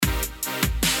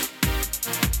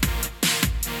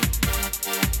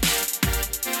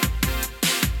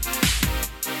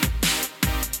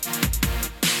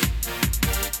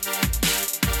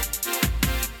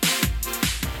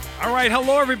right,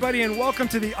 hello everybody, and welcome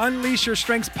to the Unleash Your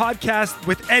Strengths podcast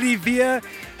with Eddie Villa.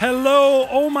 Hello,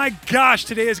 oh my gosh,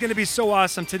 today is going to be so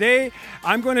awesome. Today,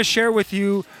 I'm going to share with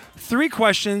you 3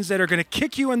 questions that are going to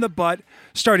kick you in the butt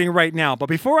starting right now. But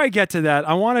before I get to that,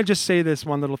 I want to just say this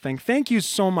one little thing. Thank you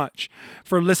so much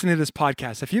for listening to this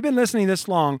podcast. If you've been listening this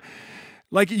long,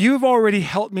 like you've already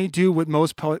helped me do what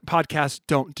most podcasts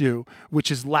don't do,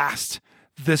 which is last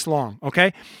this long,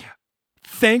 okay?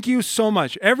 Thank you so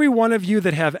much. Every one of you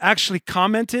that have actually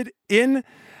commented in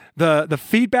the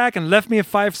feedback and left me a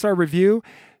 5-star review,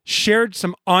 shared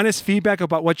some honest feedback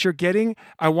about what you're getting,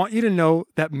 I want you to know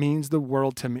that means the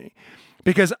world to me.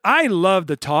 Because I love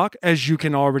to talk, as you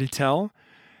can already tell,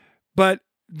 but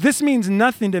this means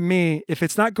nothing to me if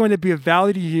it's not going to be of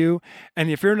value to you and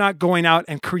if you're not going out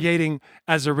and creating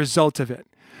as a result of it.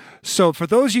 So for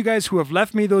those of you guys who have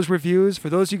left me those reviews, for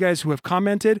those of you guys who have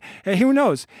commented, hey, who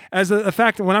knows? As a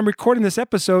fact, when I'm recording this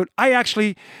episode, I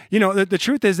actually, the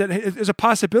truth is that there's a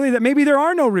possibility that maybe there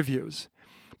are no reviews.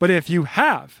 But if you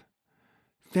have,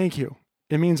 thank you.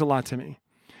 It means a lot to me.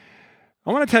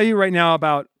 I want to tell you right now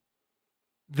about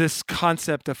this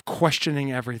concept of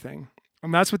questioning everything.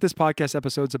 And that's what this podcast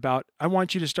episode's about. I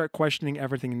want you to start questioning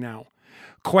everything now.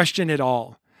 Question it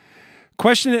all.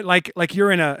 Question it like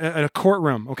you're in a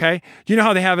courtroom, okay? You know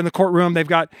how they have in the courtroom, they've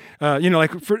got,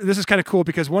 this is kind of cool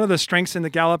because one of the strengths in the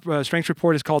Gallup Strengths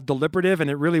Report is called deliberative,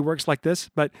 and it really works like this.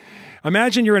 But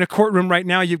imagine you're in a courtroom right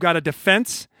now, you've got a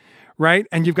defense, right?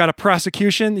 And you've got a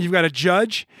prosecution, you've got a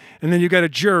judge, and then you've got a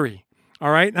jury, all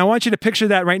right? And I want you to picture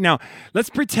that right now. Let's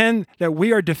pretend that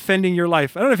we are defending your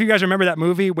life. I don't know if you guys remember that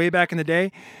movie way back in the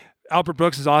day. Albert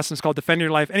Brooks is awesome. It's called Defending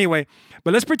Your Life. Anyway,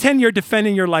 but let's pretend you're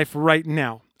defending your life right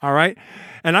now. All right?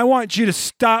 And I want you to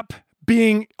stop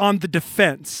being on the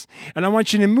defense. And I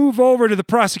want you to move over to the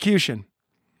prosecution.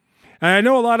 And I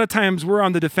know a lot of times we're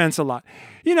on the defense a lot.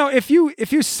 If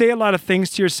you say a lot of things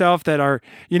to yourself that are,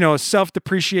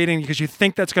 self-depreciating because you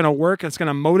think that's going to work, it's going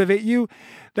to motivate you,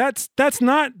 that's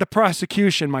not the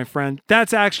prosecution, my friend.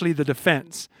 That's actually the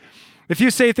defense. If you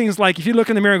say things like, if you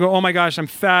look in the mirror and go, oh my gosh, I'm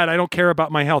fat, I don't care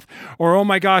about my health, or oh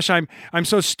my gosh, I'm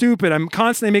so stupid, I'm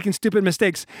constantly making stupid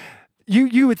mistakes,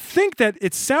 you would think that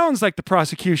it sounds like the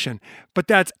prosecution, but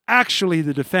that's actually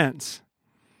the defense.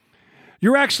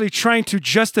 You're actually trying to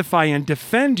justify and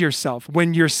defend yourself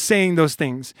when you're saying those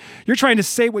things. You're trying to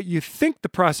say what you think the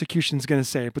prosecution's going to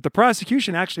say, but the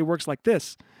prosecution actually works like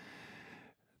this.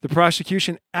 The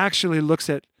prosecution actually looks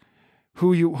at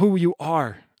who you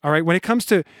are. All right. When it comes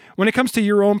to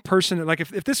your own person, like if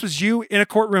this was you in a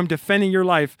courtroom defending your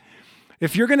life,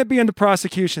 if you're going to be in the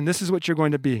prosecution, this is what you're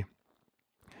going to be.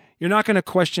 You're not going to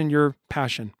question your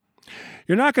passion.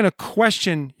 You're not going to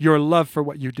question your love for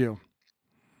what you do.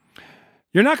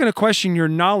 You're not going to question your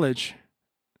knowledge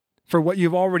for what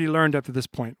you've already learned up to this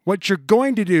point. What you're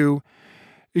going to do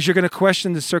is you're going to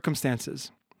question the circumstances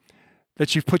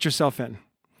that you've put yourself in.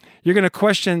 You're going to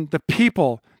question the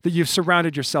people that you've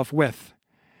surrounded yourself with.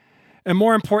 And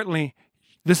more importantly,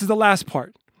 this is the last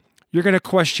part. You're going to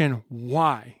question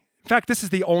why. In fact, this is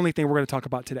the only thing we're going to talk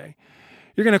about today.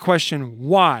 You're going to question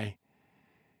why.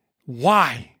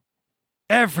 Why?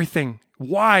 Everything.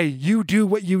 Why you do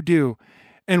what you do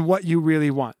and what you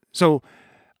really want. So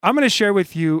I'm going to share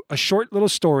with you a short little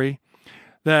story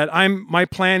that my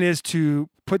plan is to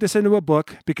put this into a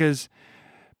book because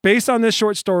based on this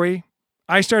short story,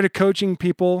 I started coaching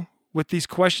people with these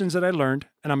questions that I learned,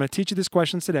 and I'm going to teach you these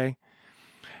questions today.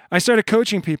 I started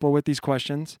coaching people with these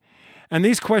questions, and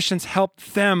these questions help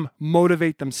them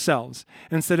motivate themselves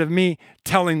instead of me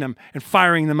telling them and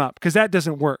firing them up, because that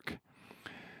doesn't work.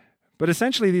 But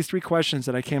essentially, these 3 questions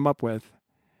that I came up with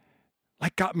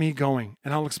got me going.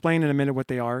 And I'll explain in a minute what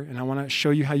they are, and I want to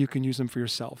show you how you can use them for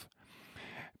yourself.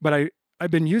 But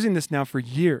I've been using this now for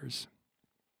years,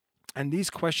 and these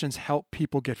questions help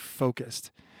people get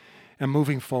focused and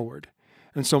moving forward.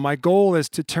 And so my goal is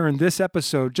to turn this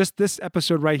episode, just this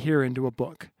episode right here, into a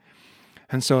book.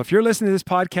 And so if you're listening to this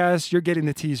podcast, you're getting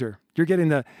the teaser. You're getting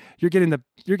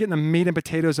the meat and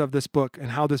potatoes of this book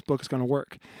and how this book is going to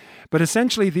work. But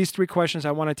essentially, these 3 questions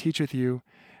I want to teach with you,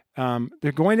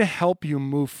 they're going to help you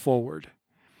move forward.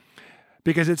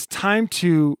 Because it's time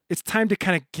to kind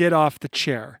of get off the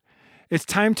chair. It's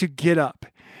time to get up.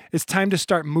 It's time to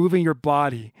start moving your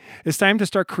body. It's time to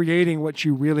start creating what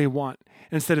you really want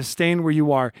instead of staying where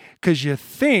you are because you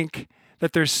think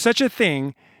that there's such a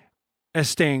thing as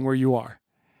staying where you are.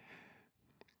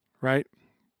 Right?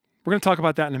 We're going to talk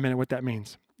about that in a minute, what that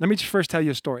means. Let me just first tell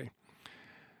you a story.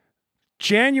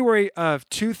 January of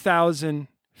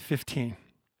 2015,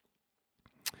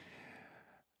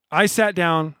 I sat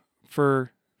down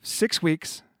for 6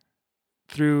 weeks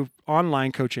through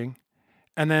online coaching,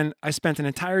 and then I spent an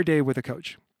entire day with a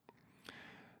coach.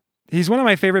 He's one of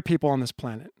my favorite people on this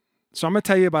planet. So I'm going to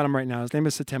tell you about him right now. His name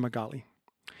is Satema Gali.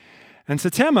 And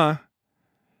Satema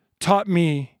taught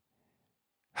me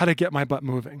how to get my butt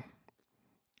moving.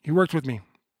 He worked with me.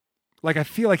 Like, I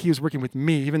feel like he was working with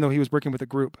me, even though he was working with a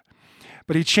group.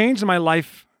 But he changed my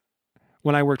life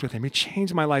when I worked with him. He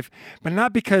changed my life, but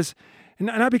not because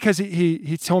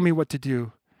he told me what to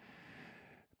do,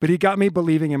 but he got me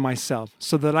believing in myself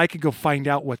so that I could go find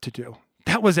out what to do.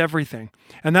 That was everything.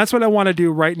 And that's what I want to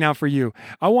do right now for you.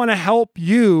 I want to help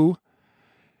you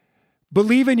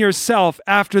believe in yourself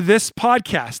after this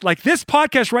podcast. Like, this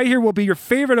podcast right here will be your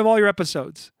favorite of all your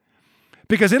episodes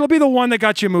because it'll be the one that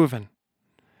got you moving.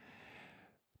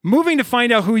 Moving to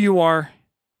find out who you are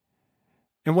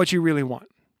and what you really want.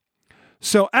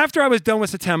 So after I was done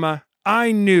with Satema,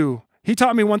 I knew he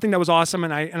taught me one thing that was awesome,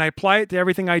 and I apply it to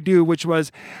everything I do, which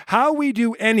was how we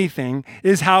do anything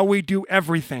is how we do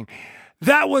everything.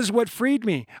 That was what freed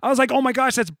me. I was like, oh my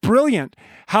gosh, that's brilliant.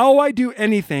 How I do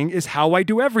anything is how I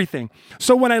do everything.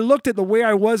 So when I looked at the way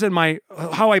I was in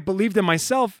how I believed in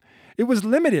myself, it was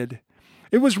limited.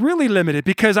 It was really limited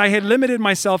because I had limited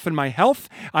myself in my health.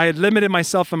 I had limited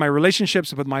myself in my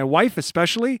relationships with my wife,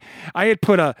 especially. I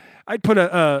put a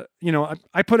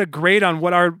grade on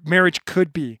what our marriage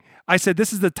could be. I said,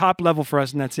 this is the top level for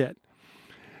us, and that's it.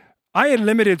 I had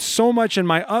limited so much in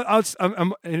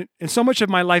so much of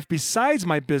my life besides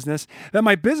my business that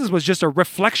my business was just a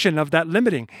reflection of that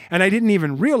limiting, and I didn't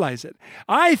even realize it.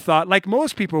 I thought, like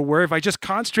most people were, if I just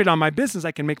concentrate on my business,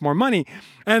 I can make more money,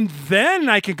 and then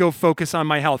I could go focus on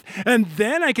my health, and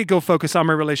then I could go focus on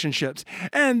my relationships,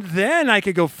 and then I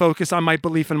could go focus on my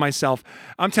belief in myself.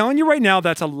 I'm telling you right now,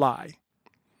 that's a lie.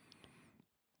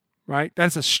 Right?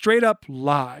 That's a straight up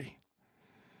lie.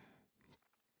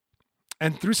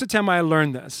 And through Satema, I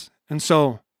learned this. And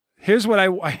so here's what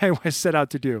I set out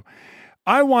to do.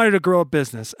 I wanted to grow a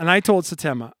business. And I told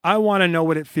Satema, I want to know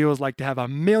what it feels like to have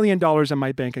 $1 million in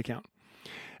my bank account.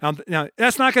 Now,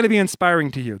 that's not going to be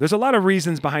inspiring to you. There's a lot of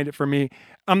reasons behind it for me.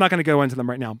 I'm not going to go into them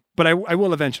right now, but I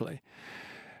will eventually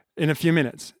in a few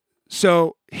minutes.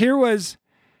 So here was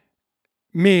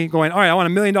me going, all right, I want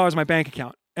 $1 million in my bank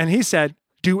account. And he said,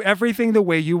 do everything the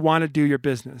way you want to do your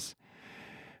business.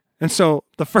 And so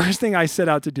the first thing I set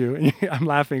out to do, and I'm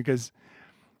laughing because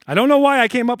I don't know why I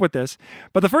came up with this,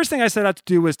 but the first thing I set out to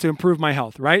do was to improve my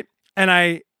health, right?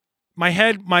 And my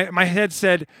head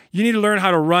said, you need to learn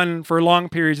how to run for long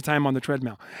periods of time on the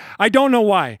treadmill. I don't know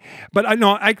why, but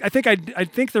I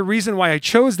think the reason why I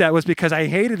chose that was because I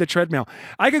hated the treadmill.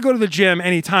 I could go to the gym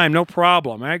anytime, no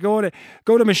problem. I go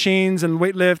to machines and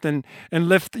weight lift and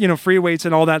lift, free weights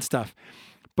and all that stuff.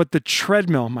 But the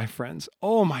treadmill, my friends,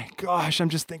 oh my gosh, I'm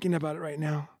just thinking about it right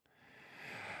now.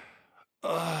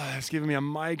 It's giving me a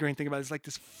migraine thinking about it. It's like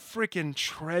this freaking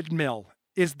treadmill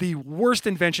is the worst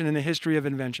invention in the history of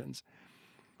inventions.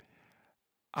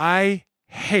 I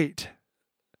hate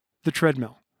the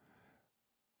treadmill.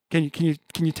 Can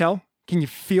you tell? Can you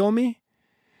feel me?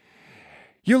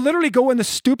 You literally go in the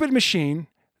stupid machine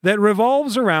that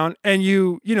revolves around and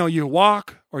you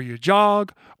walk or you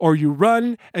jog or you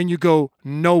run and you go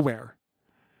nowhere.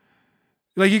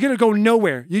 Like, you're going to go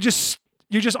nowhere. You're just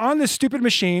on this stupid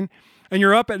machine and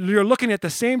you're looking at the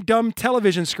same dumb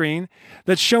television screen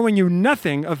that's showing you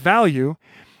nothing of value.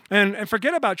 And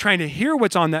forget about trying to hear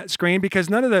what's on that screen because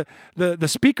none of the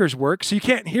speakers work, so you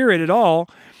can't hear it at all.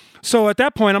 So at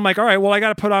that point, I'm like, all right, well, I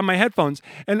got to put on my headphones.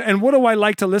 And what do I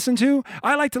like to listen to?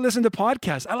 I like to listen to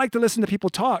podcasts. I like to listen to people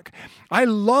talk. I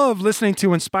love listening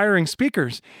to inspiring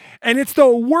speakers. And it's the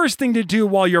worst thing to do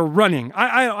while you're running.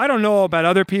 I don't know about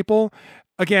other people.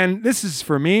 Again, this is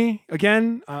for me.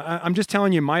 Again, I'm just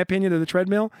telling you my opinion of the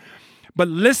treadmill. But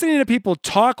listening to people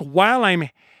talk while I'm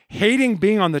hating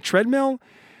being on the treadmill,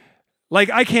 like,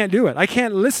 I can't do it. I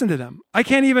can't listen to them. I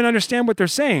can't even understand what they're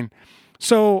saying.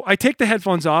 So I take the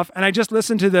headphones off and I just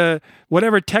listen to the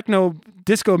whatever techno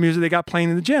disco music they got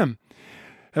playing in the gym.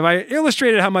 Have I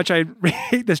illustrated how much I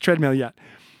hate this treadmill yet?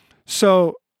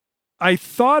 So I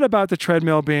thought about the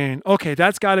treadmill being, okay,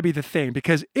 that's got to be the thing.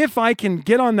 Because if I can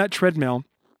get on that treadmill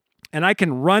and I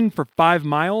can run for 5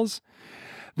 miles,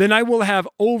 then I will have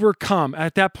overcome,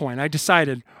 at that point, I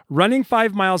decided running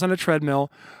 5 miles on a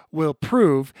treadmill will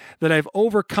prove that I've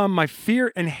overcome my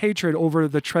fear and hatred over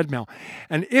the treadmill.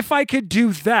 And if I could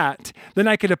do that, then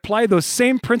I could apply those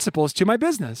same principles to my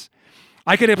business.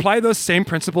 I could apply those same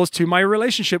principles to my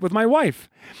relationship with my wife.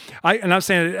 I'm not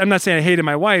saying I hated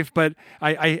my wife, but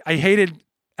I hated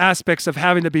aspects of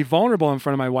having to be vulnerable in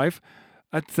front of my wife.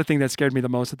 That's the thing that scared me the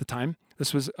most at the time.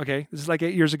 This is like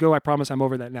 8 years ago. I promise I'm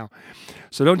over that now.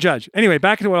 So don't judge. Anyway,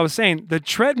 back to what I was saying. The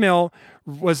treadmill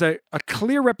was a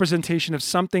clear representation of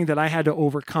something that I had to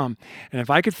overcome. And if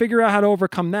I could figure out how to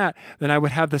overcome that, then I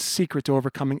would have the secret to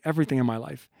overcoming everything in my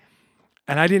life.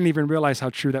 And I didn't even realize how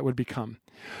true that would become.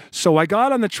 So I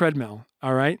got on the treadmill,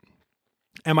 all right?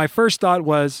 And my first thought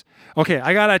was, okay,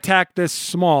 I got to attack this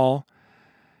small,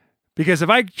 because if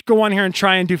I go on here and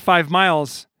try and do 5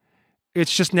 miles,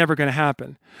 it's just never going to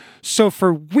happen. So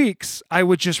for weeks, I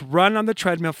would just run on the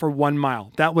treadmill for 1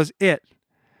 mile. That was it.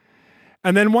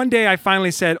 And then one day I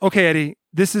finally said, okay, Eddie,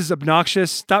 this is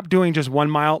obnoxious. Stop doing just 1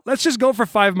 mile. Let's just go for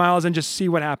 5 miles and just see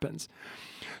what happens.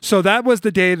 So that was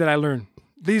the day that I learned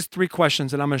these 3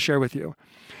 questions that I'm going to share with you.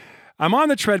 I'm on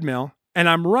the treadmill and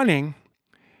I'm running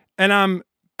and I'm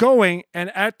going,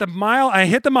 and at the mile, I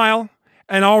hit the mile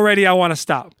and already I want to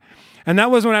stop. And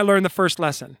that was when I learned the first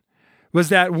lesson, was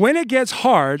that when it gets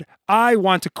hard, I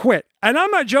want to quit. And I'm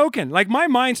not joking. Like, my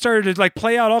mind started to like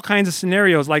play out all kinds of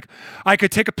scenarios. Like, I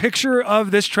could take a picture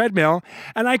of this treadmill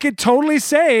and I could totally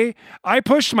say I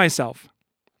pushed myself.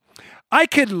 I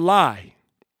could lie.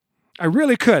 I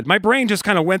really could. My brain just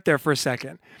kind of went there for a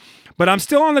second. But I'm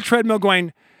still on the treadmill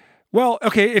going, well,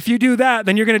 okay, if you do that,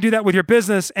 then you're going to do that with your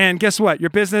business. And guess what?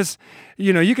 Your business,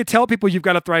 you could tell people you've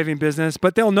got a thriving business,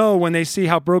 but they'll know when they see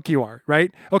how broke you are,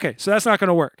 right? Okay, so that's not going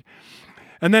to work.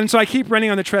 And then so I keep running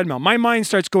on the treadmill. My mind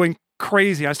starts going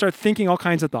crazy. I start thinking all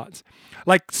kinds of thoughts,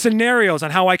 like scenarios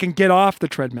on how I can get off the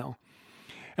treadmill.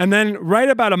 And then right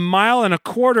about 1.25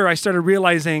 miles, I started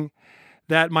realizing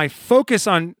that my focus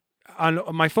on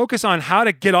how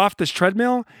to get off this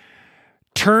treadmill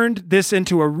turned this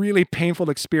into a really painful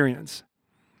experience.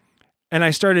 And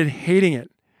I started hating it.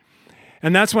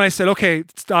 And that's when I said, okay,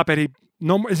 stop, Eddie.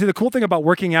 No more. See, the cool thing about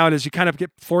working out is you kind of get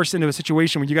forced into a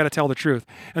situation where you got to tell the truth.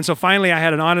 And so finally I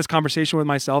had an honest conversation with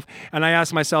myself, and I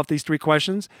asked myself these 3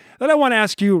 questions that I want to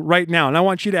ask you right now. And I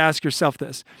want you to ask yourself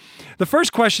this. The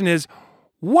first question is,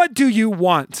 what do you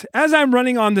want? As I'm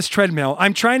running on this treadmill,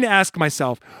 I'm trying to ask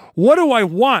myself, what do I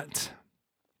want?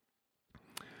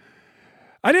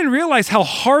 I didn't realize how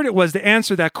hard it was to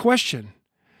answer that question.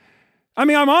 I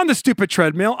mean, I'm on the stupid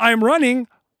treadmill. I'm running.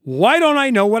 Why don't I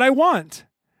know what I want?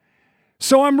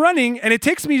 So I'm running, and it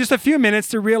takes me just a few minutes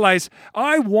to realize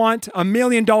I want $1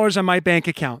 million on my bank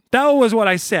account. That was what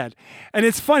I said. And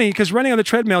it's funny because running on the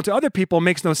treadmill to other people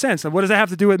makes no sense. What does that have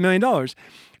to do with $1 million?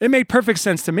 It made perfect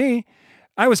sense to me.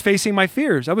 I was facing my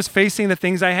fears. I was facing the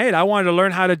things I hate. I wanted to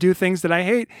learn how to do things that I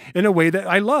hate in a way that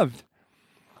I loved.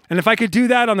 And if I could do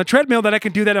that on the treadmill, then I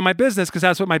could do that in my business, because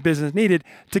that's what my business needed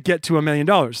to get to $1 million.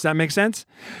 Does that make sense?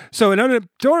 So in order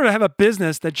to have a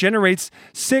business that generates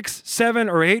 6, 7,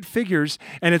 or 8 figures,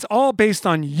 and it's all based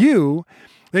on you,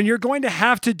 then you're going to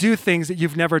have to do things that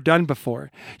you've never done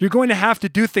before. You're going to have to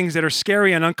do things that are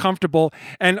scary and uncomfortable,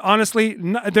 and honestly,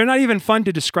 they're not even fun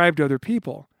to describe to other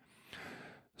people.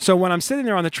 So when I'm sitting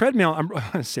there on the treadmill,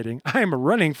 I'm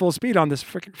running full speed on this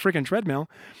freaking treadmill.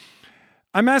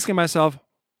 I'm asking myself,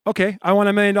 okay, I want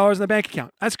 $1 million in the bank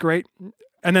account. That's great.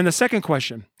 And then the second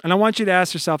question, and I want you to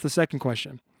ask yourself the second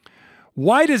question.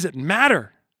 Why does it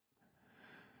matter?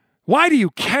 Why do you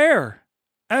care?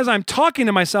 As I'm talking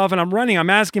to myself and I'm running, I'm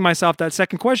asking myself that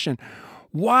second question.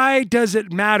 Why does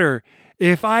it matter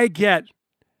if I get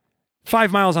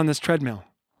 5 miles on this treadmill?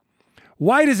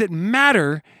 Why does it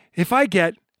matter if I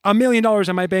get $1 million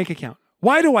in my bank account?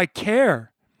 Why do I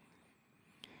care?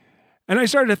 And I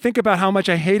started to think about how much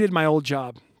I hated my old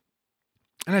job.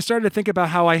 And I started to think about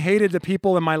how I hated the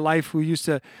people in my life who used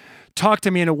to talk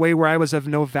to me in a way where I was of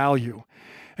no value.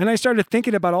 And I started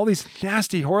thinking about all these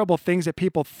nasty, horrible things that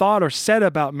people thought or said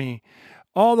about me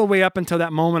all the way up until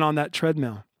that moment on that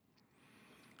treadmill.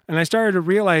 And I started to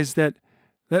realize that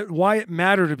why it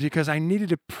mattered because I needed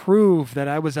to prove that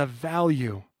I was of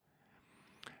value.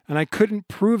 And I couldn't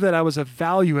prove that I was of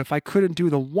value if I couldn't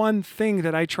do the one thing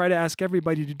that I try to ask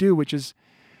everybody to do, which is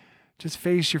just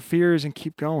face your fears and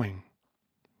keep going.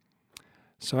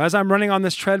 So as I'm running on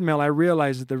this treadmill, I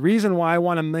realize that the reason why I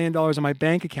want $1 million in my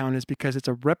bank account is because it's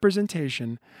a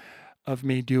representation of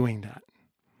me doing that.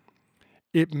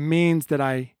 It means that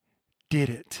I did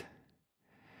it.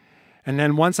 And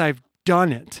then once I've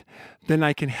done it, then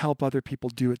I can help other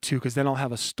people do it too, because then I'll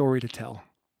have a story to tell.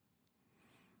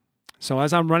 So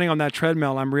as I'm running on that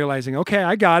treadmill, I'm realizing, okay,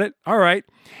 I got it. All right.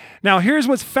 Now here's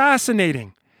what's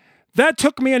fascinating. That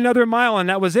took me another mile and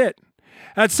that was it.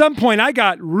 At some point, I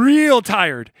got real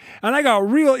tired and I got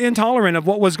real intolerant of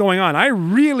what was going on. I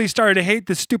really started to hate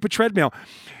this stupid treadmill.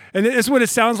 And this is what it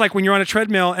sounds like when you're on a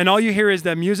treadmill and all you hear is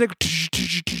the music.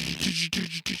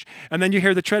 And then you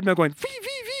hear the treadmill going,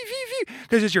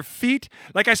 Because it's your feet.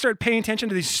 Like I started paying attention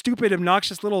to these stupid,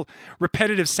 obnoxious little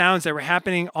repetitive sounds that were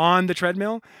happening on the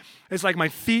treadmill. It's like my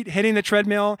feet hitting the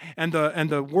treadmill and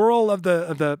the whirl of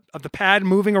the pad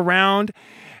moving around,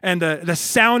 and the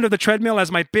sound of the treadmill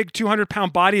as my big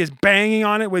 200-pound body is banging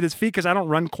on it with his feet because I don't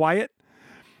run quiet,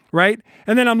 right?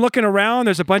 And then I'm looking around.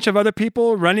 There's a bunch of other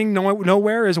people running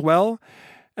nowhere as well.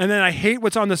 And then I hate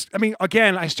what's on this. I mean,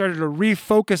 again, I started to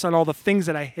refocus on all the things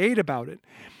that I hate about it.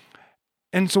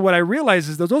 And so what I realized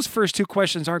is that those first two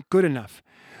questions aren't good enough.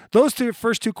 Those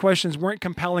first two questions weren't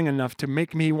compelling enough to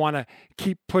make me want to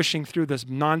keep pushing through this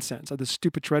nonsense of this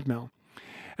stupid treadmill.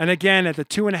 And again, at the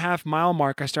 2.5 mile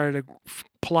mark, I started to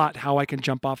plot how I can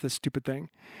jump off this stupid thing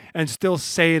and still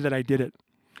say that I did it.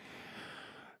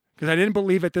 Because I didn't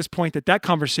believe at this point that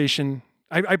conversation,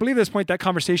 I believe at this point that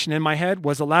conversation in my head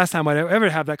was the last time I'd ever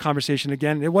have that conversation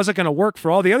again. It wasn't going to work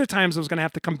for all the other times I was going to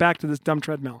have to come back to this dumb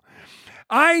treadmill.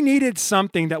 I needed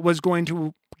something that was going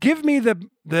to give me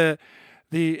the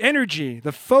energy,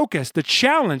 the focus, the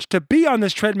challenge to be on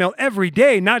this treadmill every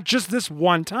day, not just this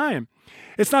one time.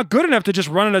 It's not good enough to just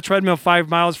run on a treadmill 5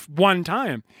 miles one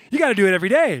time. You got to do it every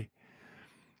day.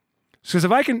 Because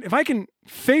if I can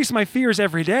face my fears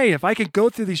every day, if I can go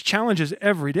through these challenges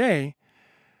every day,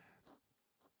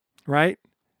 right,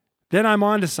 then I'm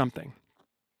on to something.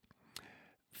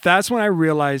 That's when I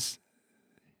realized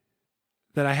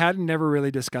that I hadn't never really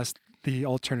discussed the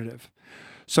alternative.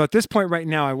 So at this point right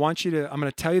now, I'm going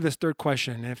to tell you this third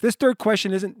question. And if this third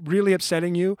question isn't really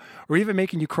upsetting you or even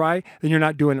making you cry, then you're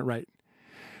not doing it right.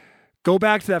 Go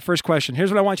back to that first question. Here's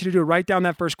what I want you to do. Write down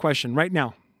that first question right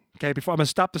now. Okay, before I'm going to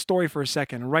stop the story for a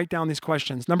second and write down these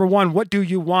questions. Number 1, what do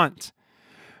you want?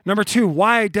 Number 2,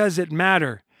 why does it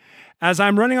matter? As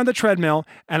I'm running on the treadmill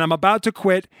and I'm about to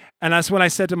quit, and that's when I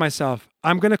said to myself,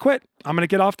 I'm going to quit. I'm going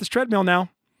to get off this treadmill now.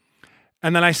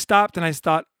 And then I stopped and I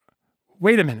thought,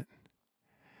 wait a minute.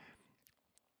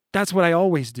 That's what I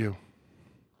always do.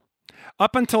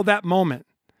 Up until that moment,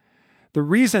 the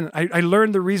reason I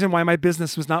learned the reason why my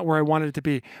business was not where I wanted it to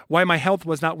be, why my health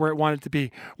was not where it wanted to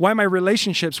be, why my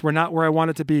relationships were not where I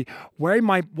wanted to be, why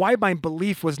my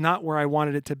belief was not where I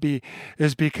wanted it to be,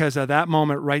 is because of that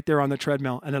moment right there on the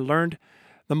treadmill. And I learned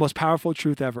the most powerful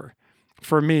truth ever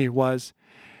for me was,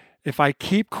 if I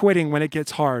keep quitting when it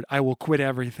gets hard, I will quit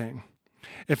everything.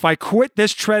 If I quit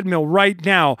this treadmill right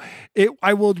now,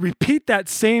 I will repeat that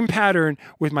same pattern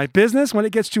with my business when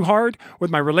it gets too hard,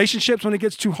 with my relationships when it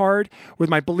gets too hard, with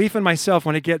my belief in myself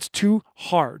when it gets too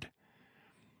hard.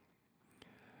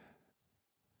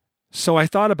 So I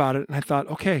thought about it and I thought,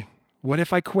 okay, what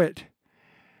if I quit?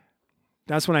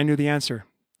 That's when I knew the answer.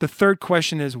 The third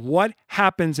question is, what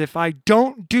happens if I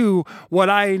don't do what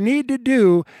I need to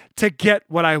do to get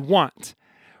what I want?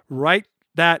 Write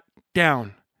that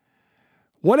down.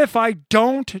 What if I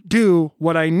don't do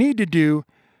what I need to do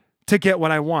to get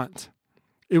what I want?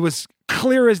 It was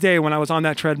clear as day when I was on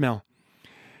that treadmill.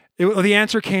 The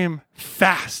answer came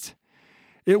fast.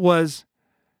 It was,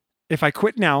 if I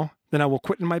quit now, then I will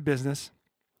quit in my business,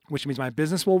 which means my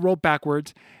business will roll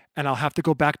backwards and I'll have to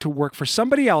go back to work for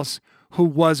somebody else who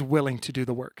was willing to do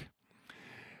the work.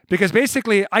 Because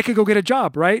basically, I could go get a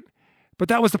job, right? But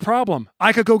that was the problem.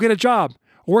 I could go get a job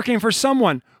working for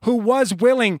someone who was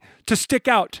willing to stick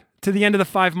out to the end of the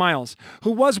 5 miles, who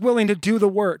was willing to do the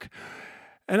work.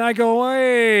 And I go,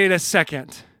 wait a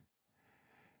second.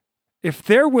 If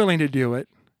they're willing to do it,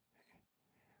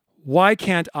 why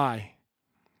can't I?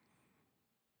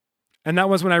 And that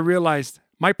was when I realized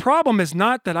my problem is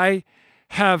not that I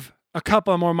have a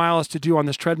couple more miles to do on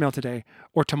this treadmill today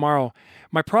or tomorrow.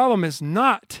 My problem is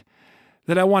not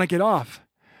that I want to get off.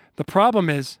 The problem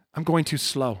is I'm going too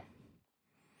slow.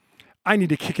 I need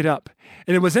to kick it up.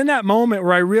 And it was in that moment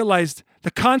where I realized the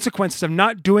consequences of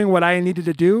not doing what I needed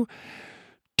to do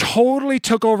totally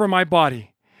took over my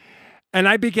body. And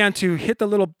I began to hit the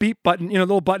little beep button, the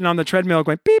little button on the treadmill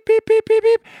going beep, beep, beep, beep,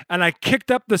 beep. And I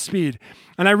kicked up the speed.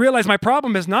 And I realized my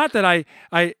problem is not that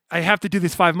I have to do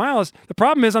these 5 miles. The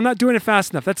problem is I'm not doing it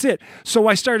fast enough. That's it. So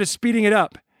I started speeding it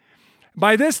up.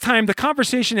 By this time, the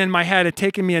conversation in my head had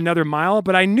taken me another mile,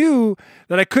 but I knew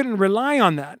that I couldn't rely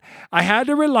on that. I had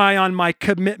to rely on my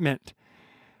commitment.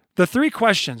 The 3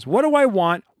 questions: what do I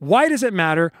want? Why does it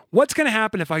matter? What's going to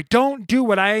happen if I don't do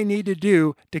what I need to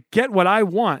do to get what I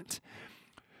want?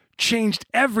 Changed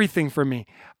everything for me.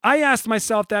 I asked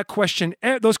myself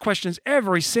those questions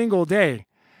every single day.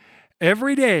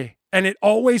 Every day. And it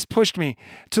always pushed me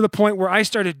to the point where I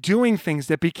started doing things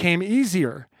that became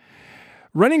easier.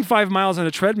 Running 5 miles on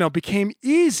a treadmill became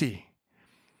easy.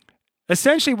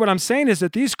 Essentially, what I'm saying is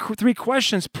that these 3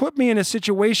 questions put me in a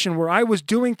situation where I was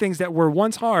doing things that were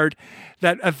once hard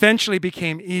that eventually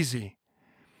became easy.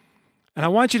 And I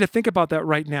want you to think about that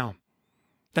right now.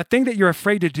 That thing that you're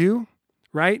afraid to do,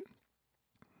 right?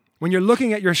 When you're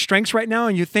looking at your strengths right now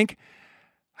and you think,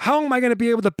 how am I going to be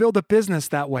able to build a business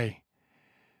that way?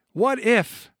 What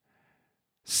if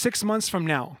 6 months from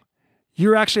now,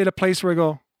 you're actually at a place where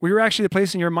you're actually at a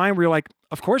place in your mind where you're like,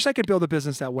 of course I could build a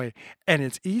business that way. And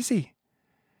it's easy.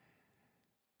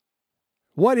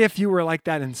 What if you were like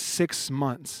that in 6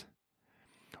 months?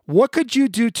 What could you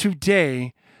do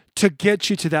today to get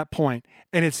you to that point?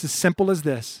 And it's as simple as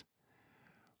this.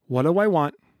 What do I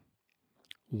want?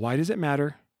 Why does it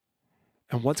matter?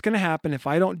 And what's going to happen if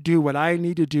I don't do what I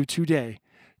need to do today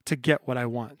to get what I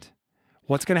want?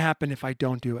 What's going to happen if I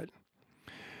don't do it?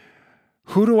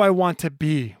 Who do I want to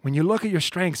be? When you look at your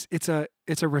strengths, it's a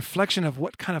reflection of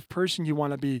what kind of person you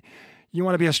want to be. You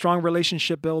want to be a strong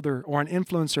relationship builder or an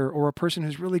influencer or a person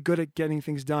who's really good at getting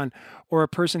things done or a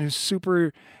person who's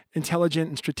super intelligent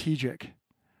and strategic,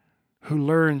 who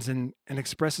learns and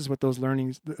expresses what those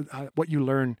learnings, what you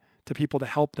learn to people to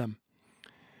help them.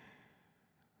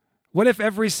 What if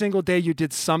every single day you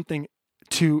did something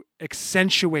to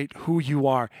accentuate who you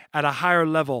are at a higher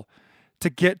level to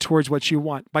get towards what you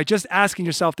want? By just asking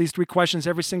yourself these 3 questions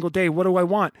every single day. What do I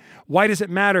want? Why does it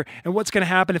matter? And what's going to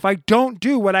happen if I don't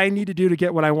do what I need to do to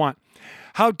get what I want?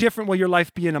 How different will your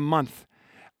life be in a month?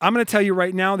 I'm going to tell you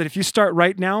right now that if you start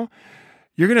right now,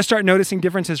 you're going to start noticing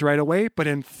differences right away. But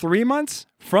in 3 months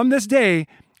from this day,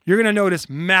 you're going to notice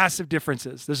massive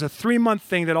differences. There's a 3-month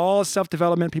thing that all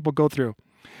self-development people go through.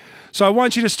 So I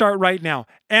want you to start right now.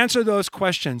 Answer those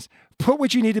questions. Put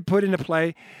what you need to put into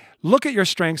play. Look at your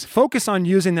strengths. Focus on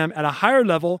using them at a higher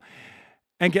level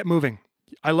and get moving.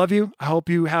 I love you. I hope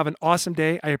you have an awesome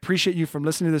day. I appreciate you from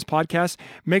listening to this podcast.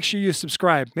 Make sure you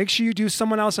subscribe. Make sure you do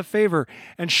someone else a favor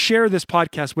and share this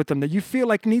podcast with them that you feel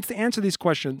like needs to answer these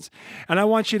questions. And I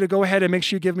want you to go ahead and make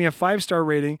sure you give me a 5-star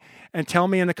rating and tell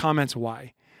me in the comments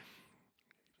why.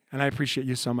 And I appreciate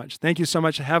you so much. Thank you so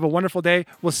much. Have a wonderful day.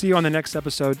 We'll see you on the next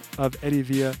episode of Eddie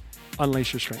Villa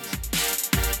Unleash Your Strengths.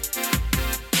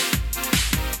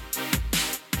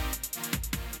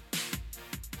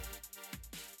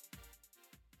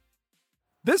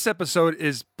 This episode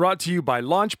is brought to you by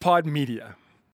LaunchPod Media.